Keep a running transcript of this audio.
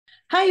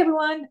Hi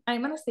everyone,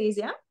 I'm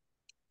Anastasia.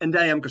 And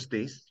I am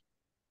Kostis.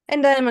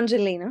 And I'm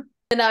Angelina.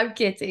 And I'm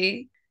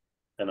Kitty.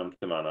 And I'm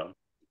Timana.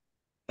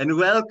 And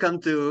welcome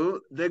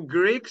to the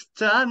Greeks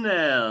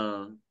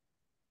channel.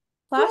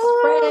 Plus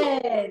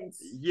friends.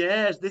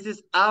 Yes, this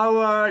is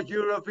our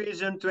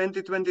Eurovision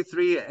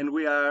 2023, and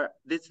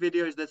this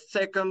video is the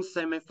second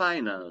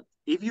semi-final.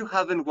 If you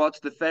haven't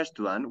watched the first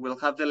one, we'll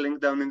have the link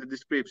down in the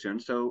description.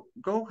 So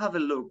go have a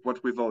look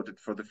what we voted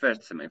for the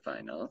first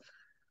semi-final.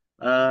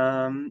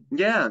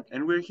 Yeah,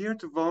 and we're here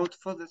to vote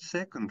for the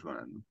second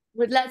one.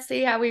 But let's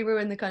see how we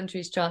ruin the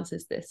country's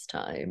chances this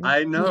time.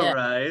 I know,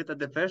 right? At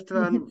the first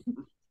one,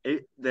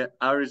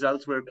 our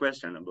results were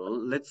questionable.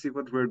 Let's see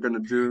what we're gonna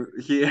do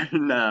here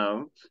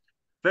now.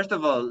 First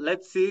of all,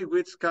 let's see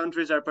which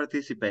countries are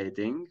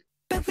participating.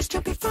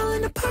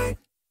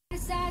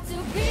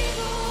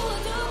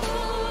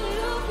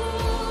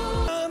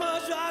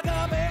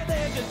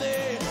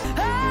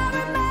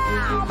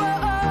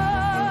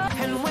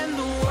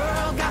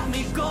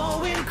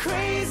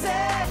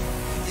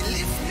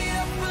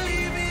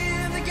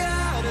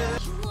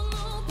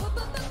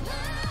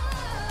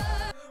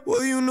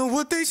 Well, you know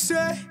what they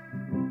say.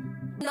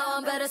 No,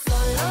 I'm better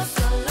solo,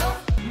 solo.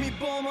 Mi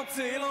pomoc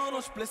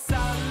ono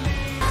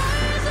splesali.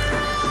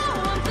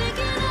 I'm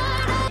thinking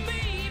of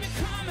baby,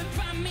 come and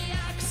find me.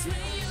 I can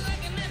smell you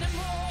like an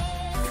animal.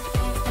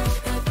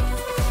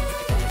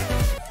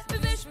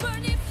 Wiesz, bo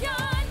nie ja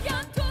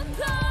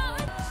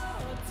tutaj.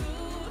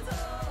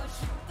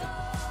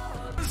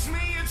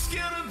 It's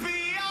gonna be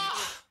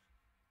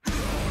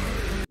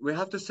We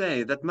have to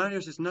say that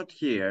Marius is not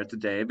here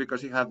today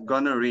because he has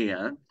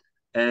gonorrhea.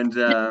 And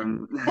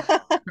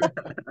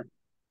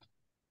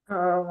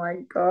Oh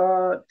my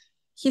God.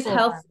 He's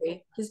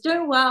healthy. He's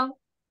doing well.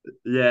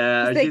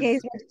 Yeah,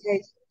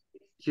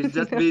 He's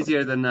just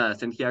busier than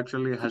us, and he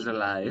actually has a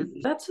life.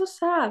 That's so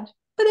sad.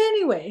 But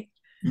anyway.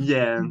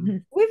 Yeah.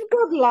 We've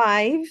got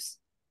lives.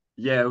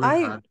 Yeah,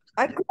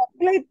 I could have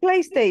played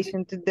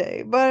PlayStation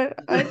today, but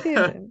I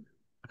didn't.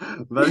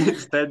 But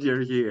instead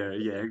you're here.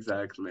 Yeah,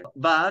 exactly.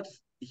 But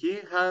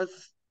he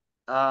has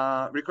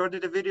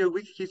recorded a video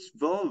with his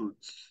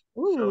votes.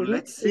 Ooh, so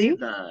let's see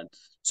that.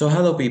 So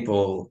hello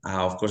people.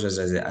 Of course,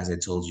 as I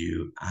told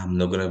you, I'm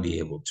not gonna be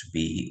able to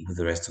be with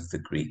the rest of the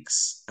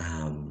Greeks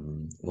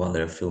while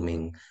they're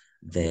filming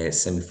the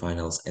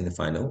semifinals and the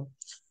final,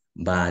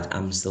 but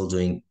I'm still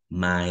doing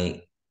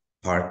my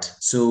part.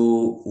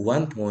 So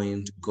 1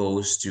 point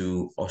goes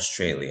to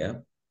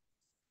Australia,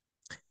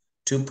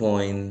 2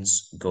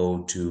 points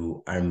go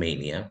to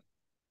Armenia,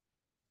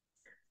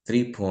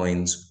 3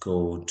 points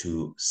go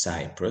to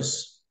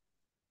Cyprus,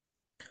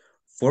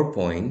 4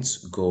 points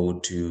go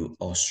to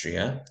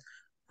Austria.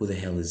 Who the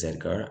hell is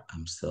Edgar?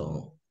 I'm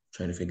still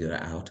trying to figure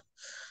that out.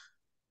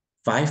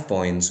 5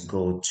 points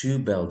go to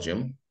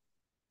Belgium.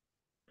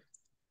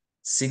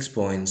 6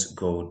 points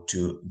go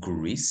to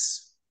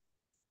Greece.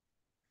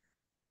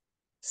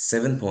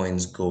 7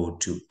 points go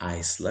to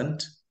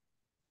Iceland.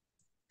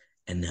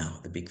 And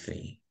now the big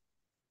three.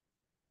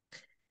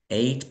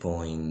 8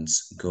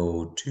 points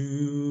go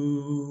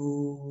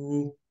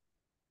to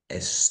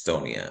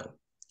Estonia.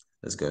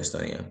 Let's go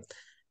Estonia.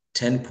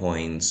 10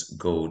 points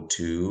go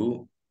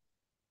to,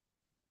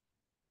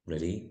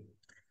 ready?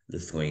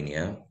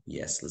 Lithuania.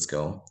 Yes, let's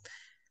go.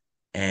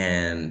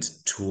 And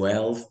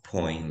 12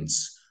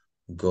 points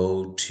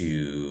go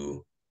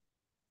to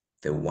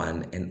the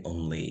one and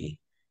only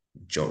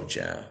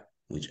Georgia,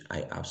 which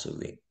I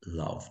absolutely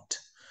loved.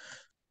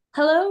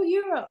 Hello,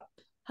 Europe.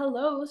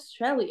 Hello,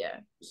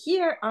 Australia.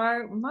 Here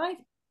are my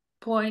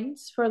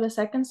points for the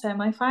second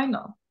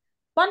semi-final.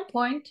 1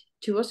 point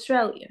to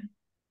Australia.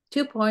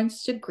 2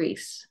 points to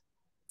Greece.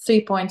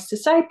 3 points to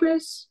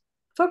Cyprus.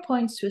 4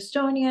 points to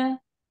Estonia.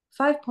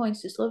 5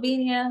 points to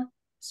Slovenia.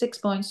 6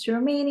 points to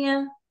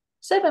Romania.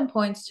 7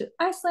 points to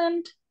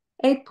Iceland.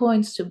 8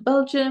 points to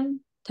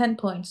Belgium. 10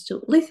 points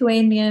to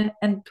Lithuania.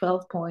 And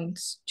 12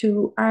 points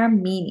to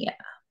Armenia.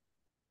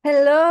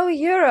 Hello,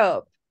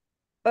 Europe.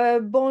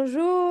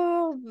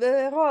 Bonjour,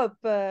 Europe.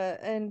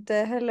 And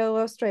hello,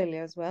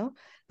 Australia as well.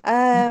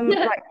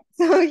 Right.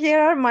 So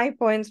here are my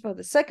points for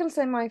the second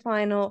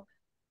semi-final.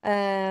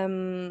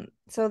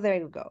 So there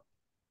you go.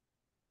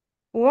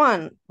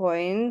 1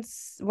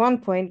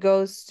 point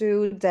goes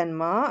to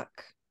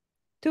Denmark.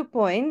 2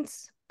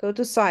 points go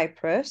to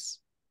Cyprus.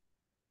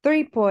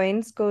 3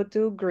 points go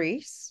to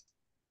Greece.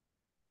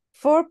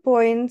 4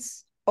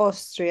 points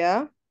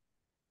Austria.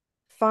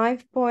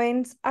 5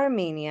 points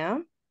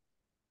Armenia.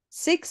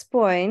 6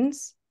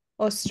 points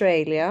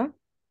Australia.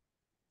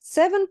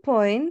 7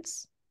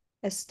 points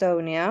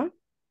Estonia.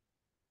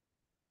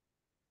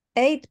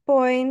 8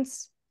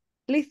 points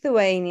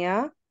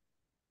Lithuania.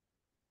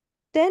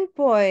 10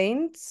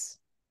 points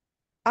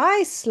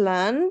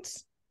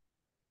Iceland.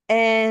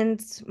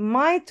 And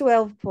my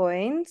 12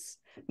 points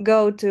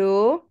go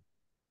to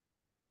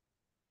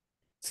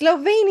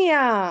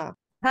Slovenia.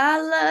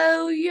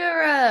 Hello,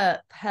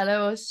 Europe.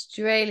 Hello,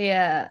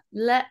 Australia.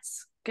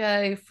 Let's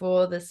go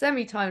for the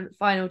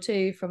semi-final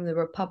two from the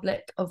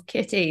Republic of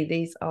Kitty.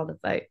 These are the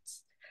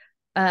votes.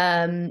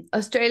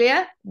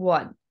 Australia,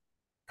 1.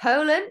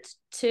 Poland,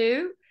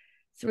 2.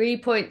 3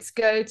 points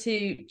go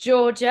to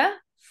Georgia.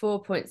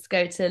 4 points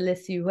go to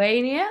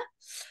Lithuania.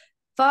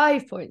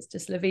 5 points to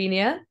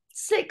Slovenia.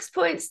 6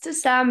 points to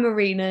San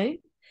Marino.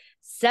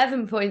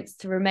 7 points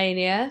to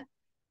Romania.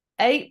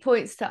 8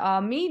 points to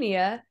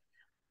Armenia.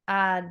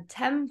 And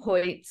 10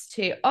 points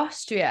to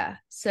Austria.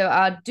 So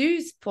our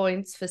dues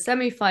points for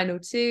semi-final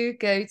 2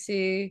 go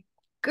to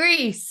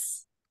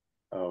Greece.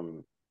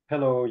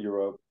 Hello,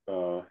 Europe.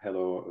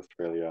 Hello,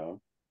 Australia.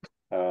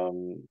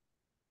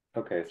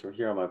 Okay, so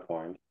here are my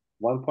points.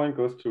 1 point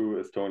goes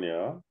to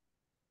Estonia.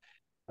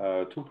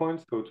 2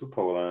 points go to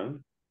Poland.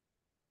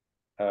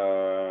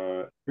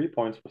 3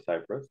 points for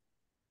Cyprus.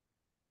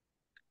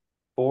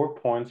 4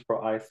 points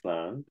for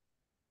Iceland.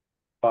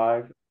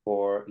 5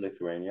 for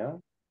Lithuania.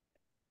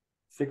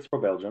 6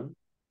 for Belgium.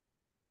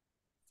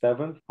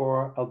 7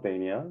 for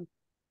Albania.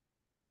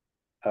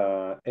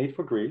 8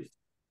 for Greece.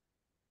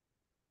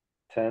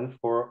 10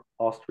 for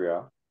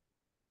Austria.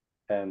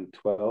 And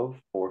 12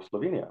 for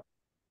Slovenia.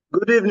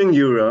 Good evening,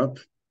 Europe.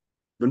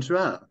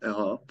 Bonsoir,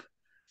 Europe.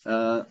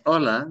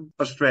 Hola,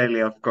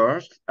 Australia, of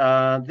course.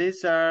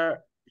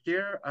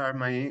 Here are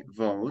my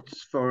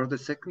votes for the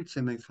second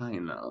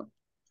semi-final.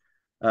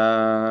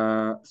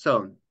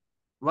 So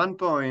 1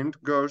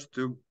 point goes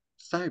to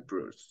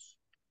Cyprus.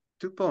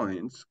 2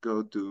 points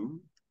go to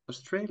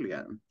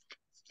Australia.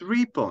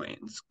 3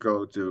 points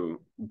go to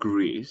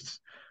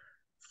Greece.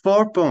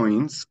 4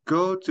 points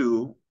go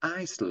to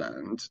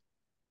Iceland.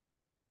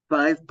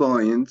 5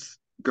 points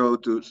go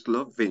to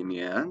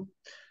Slovenia.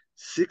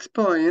 6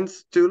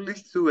 points to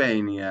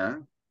Lithuania.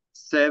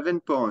 7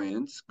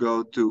 points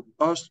go to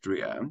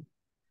Austria.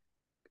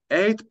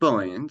 8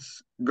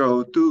 points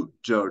go to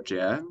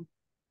Georgia.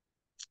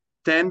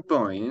 10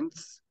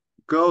 points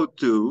go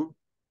to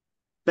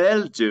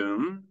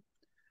Belgium.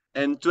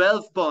 And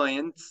 12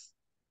 points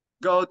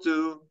go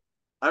to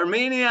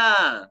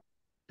Armenia.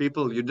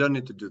 People, you don't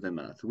need to do the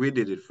math. We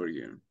did it for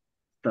you.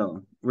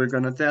 So we're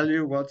going to tell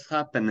you what's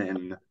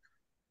happening.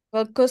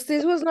 Well,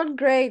 Kostis was not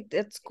great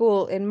at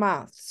school in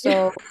math,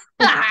 so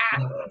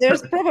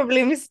there's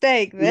probably a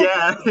mistake there.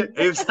 Yeah,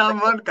 if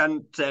someone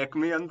can check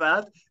me on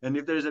that, and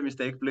if there's a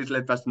mistake, please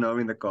let us know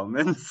in the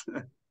comments.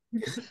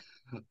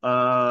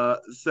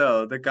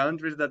 So the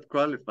countries that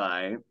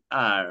qualify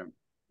are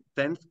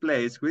 10th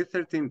place with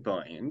 13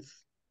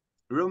 points,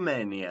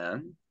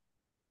 Romania,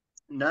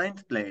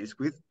 9th place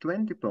with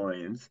 20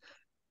 points,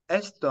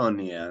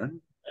 Estonia,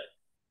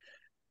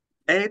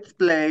 8th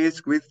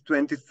place with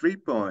 23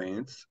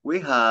 points, we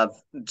have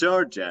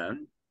Georgia.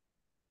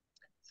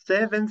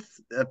 7th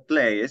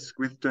place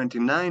with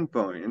 29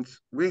 points,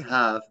 we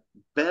have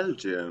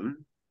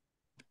Belgium.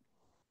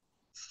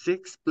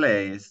 6th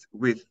place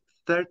with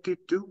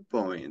 32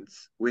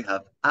 points, we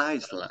have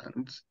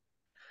Iceland.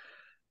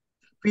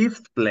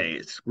 5th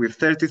place with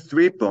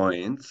 33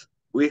 points,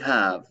 we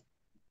have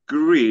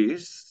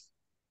Greece.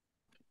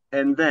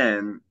 And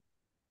then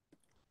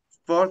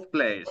 4th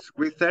place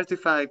with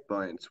 35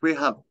 points, we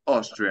have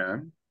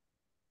Austria.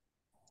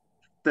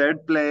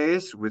 3rd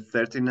place with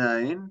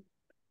 39,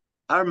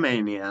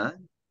 Armenia.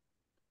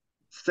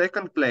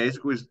 2nd place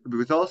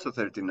with also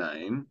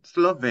 39,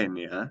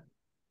 Slovenia.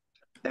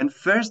 And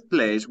 1st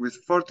place with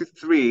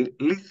 43,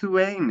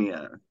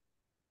 Lithuania.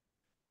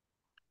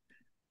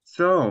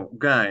 So,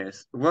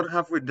 guys, what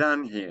have we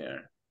done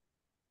here?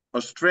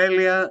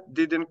 Australia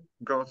didn't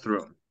go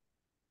through.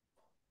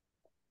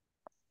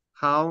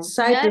 How?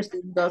 Cyprus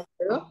didn't go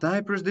through.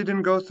 Cyprus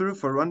didn't go through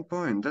for 1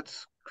 point.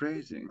 That's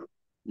crazy.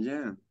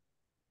 Yeah.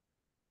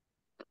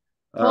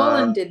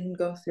 Poland didn't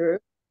go through.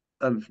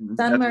 San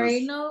That was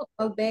Marino,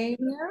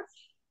 Albania.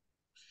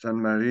 San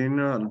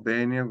Marino,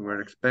 Albania, we were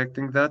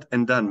expecting that,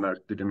 and Denmark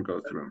didn't go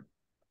through.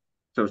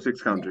 So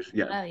 6 countries,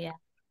 yeah. Oh, yeah.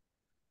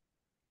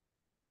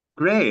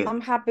 Great.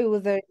 I'm happy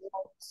with the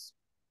results.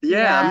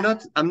 Yeah, Yeah,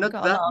 I'm not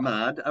got a that lot.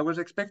 mad. I was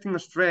expecting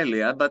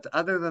Australia, but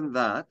other than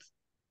that,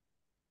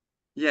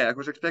 yeah, I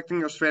was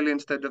expecting Australia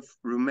instead of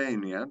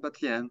Romania,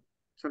 but yeah,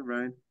 it's all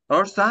right.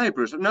 Or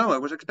Cyprus. No, I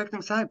was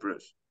expecting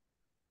Cyprus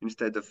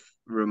instead of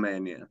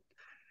Romania.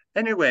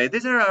 Anyway,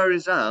 these are our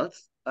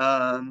results.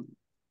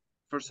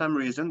 For some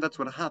reason, that's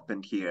what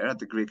happened here at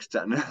the Greeks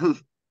channel.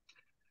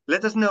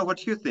 Let us know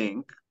what you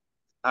think.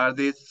 Are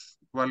these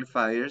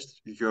qualifiers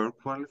your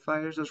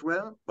qualifiers as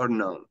well, or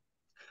no?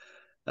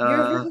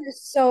 Eurovision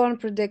is so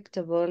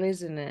unpredictable,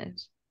 isn't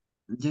it?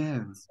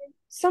 Yeah.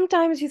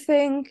 Sometimes you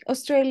think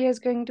Australia is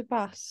going to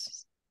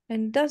pass, and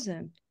it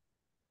doesn't.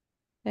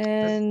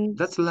 And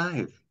That's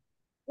life.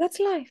 that's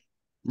life.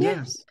 Yeah.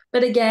 Yes.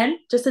 But again,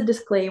 just a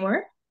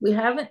disclaimer,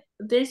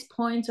 these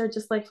points are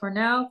just like for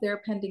now,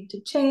 they're pending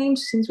to change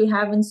since we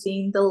haven't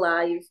seen the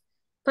live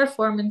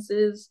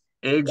performances.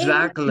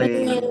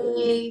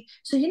 Exactly.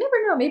 So you never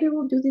know, maybe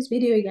we'll do this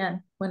video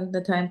again when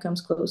the time comes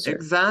closer.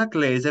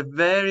 Exactly. It's a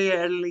very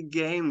early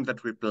game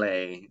that we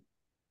play.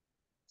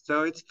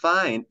 So it's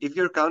fine. If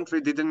your country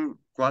didn't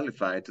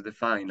qualify to the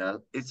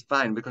final, it's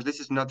fine because this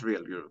is not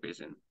real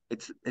Eurovision.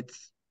 It's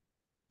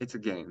a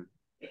game.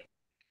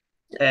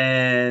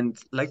 And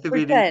like the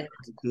video if Pretend.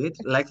 you like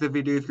it, like the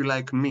video if you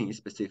like me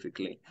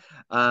specifically.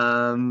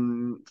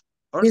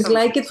 Or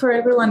Dislike something. it for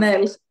everyone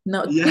else.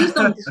 No, please Yeah.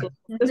 don't dislike.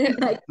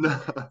 Dislike. No.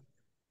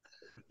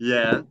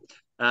 Yeah.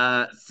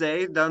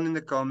 Say down in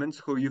the comments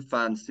who you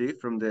fancy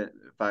from the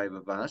five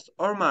of us,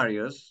 or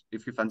Marius,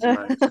 if you fancy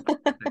Marius,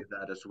 say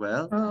that as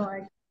well. Oh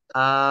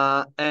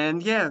my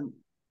And yeah,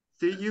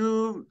 see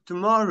you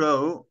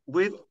tomorrow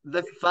with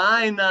the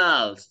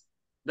finals.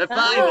 The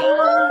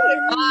finals.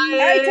 Bye,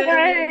 Bye.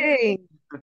 Terrain.